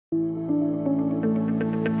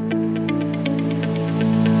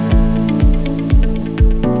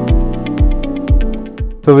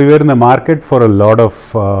So we were in the market for a lot of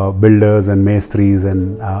builders and mestries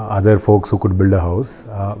and other folks who could build a house.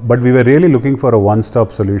 But we were really looking for a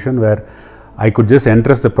one-stop solution where I could just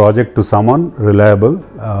entrust the project to someone reliable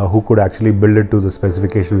who could actually build it to the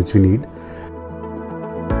specification which we need.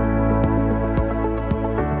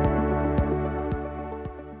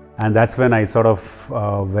 And that's when I sort of,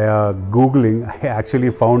 via Googling, I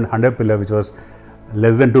actually found 100Pillars, which was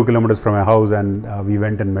less than 2 kilometers from my house, and we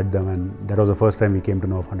went and met them, and that was the first time we came to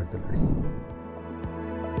know of 100Pillars.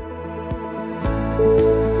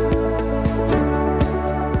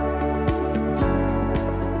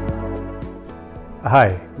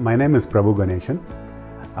 Hi, my name is Prabhu Ganesan.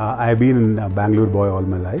 I've been a Bangalore boy all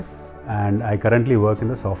my life, and I currently work in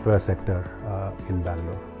the software sector in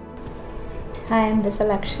Bangalore. Hi, I'm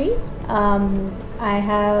Visalakshi. I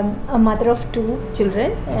am a mother of 2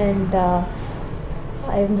 children, and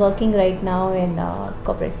I'm working right now in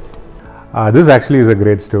corporate. This actually is a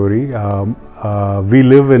great story. We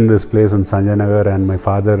live in this place in Sanjaynagar, and my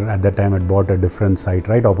father at that time had bought a different site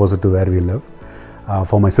right opposite to where we live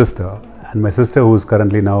for my sister. And my sister, who is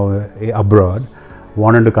currently now abroad,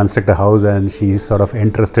 wanted to construct a house, and she sort of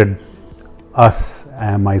entrusted us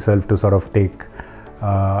and myself to sort of take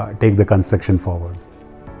the construction forward.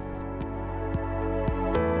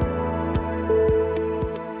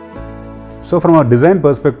 So from a design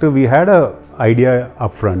perspective, we had an idea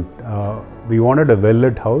upfront. We wanted a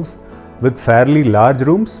well-lit house with fairly large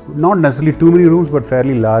rooms, not necessarily too many rooms, but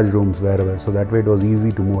fairly large rooms wherever, so that way it was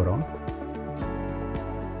easy to move around.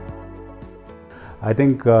 I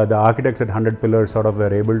think the architects at 100Pillars sort of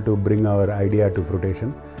were able to bring our idea to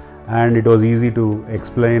fruition, and it was easy to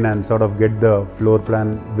explain and sort of get the floor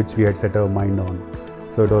plan which we had set our mind on.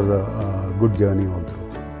 So it was a good journey all through.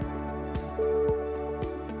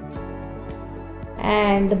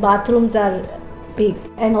 And the bathrooms are big,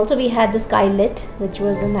 and also we had the skylight, which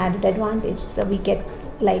was an added advantage, so we get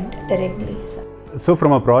light directly. So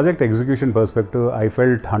from a project execution perspective, I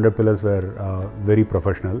felt 100Pillars were very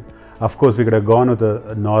professional. Of course, we could have gone with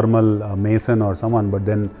a normal mason or someone, but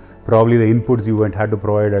then probably the inputs you had to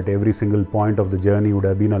provide at every single point of the journey would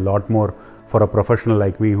have been a lot more for a professional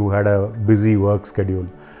like me who had a busy work schedule.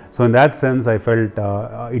 So in that sense, I felt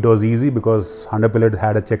it was easy because 100Pillars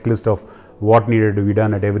had a checklist of what needed to be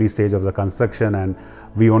done at every stage of the construction, and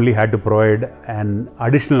we only had to provide an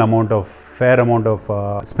additional amount of, fair amount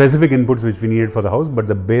of specific inputs which we needed for the house, but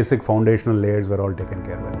the basic foundational layers were all taken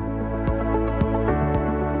care of.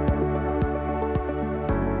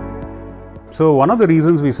 So one of the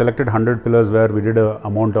reasons we selected 100Pillars where we did an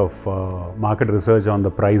amount of market research on the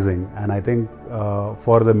pricing, and I think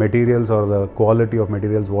for the materials or the quality of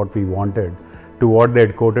materials what we wanted to what they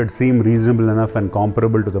had quoted seemed reasonable enough and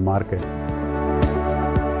comparable to the market.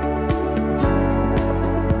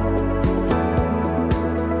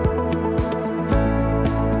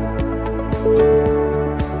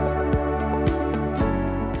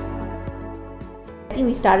 I think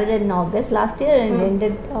we started in August last year and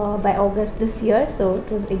ended by August this year, so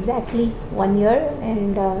it was exactly 1 year,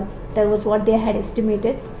 and that was what they had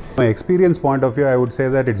estimated. My experience point of view, I would say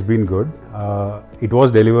that it's been good. It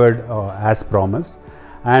was delivered as promised,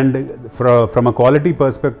 and from a quality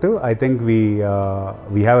perspective, I think we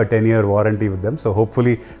have a 10-year warranty with them. So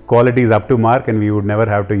hopefully quality is up to mark, and we would never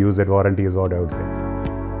have to use that warranty is what I would say.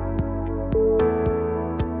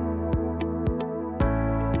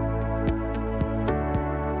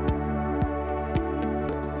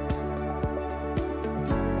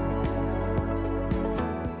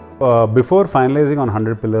 Before finalizing on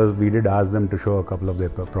 100Pillars, we did ask them to show a couple of their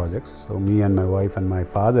projects. So me and my wife and my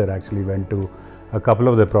father actually went to a couple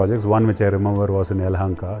of their projects. One which I remember was in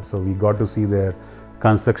Yelahanka. So we got to see their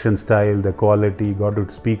construction style, the quality, got to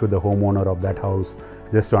speak with the homeowner of that house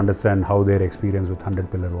just to understand how their experience with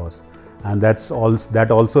 100Pillars was. And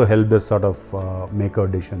that also helped us sort of make our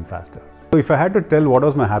decision faster. So if I had to tell what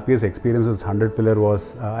was my happiest experience with 100Pillars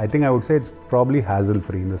was, I think I would say it's probably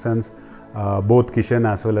hassle-free in the sense both Kishan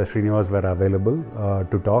as well as Srinivas were available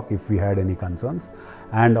to talk if we had any concerns,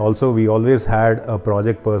 and also we always had a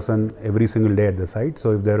project person every single day at the site.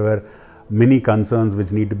 So if there were many concerns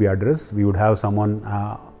which need to be addressed, we would have someone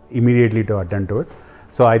immediately to attend to it.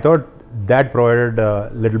 So I thought that provided a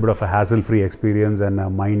little bit of a hassle-free experience and a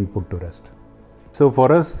mind put to rest. So for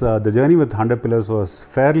us, the journey with 100Pillars was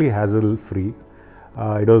fairly hassle-free.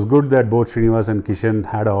 It was good that both Srinivas and Kishan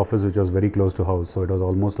had an office which was very close to house, so it was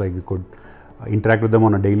almost like we could interact with them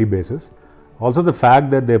on a daily basis. Also the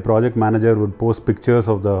fact that their project manager would post pictures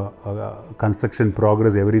of the construction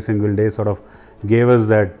progress every single day sort of gave us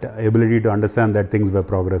that ability to understand that things were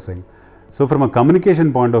progressing. So from a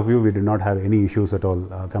communication point of view, we did not have any issues at all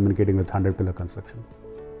communicating with 100Pillars construction.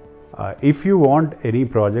 If you want any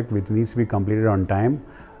project which needs to be completed on time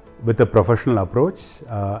with a professional approach,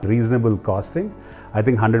 reasonable costing, I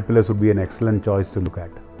think 100 Pillars would be an excellent choice to look at.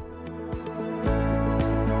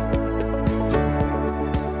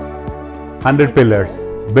 100 Pillars.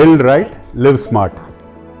 Build right, live smart.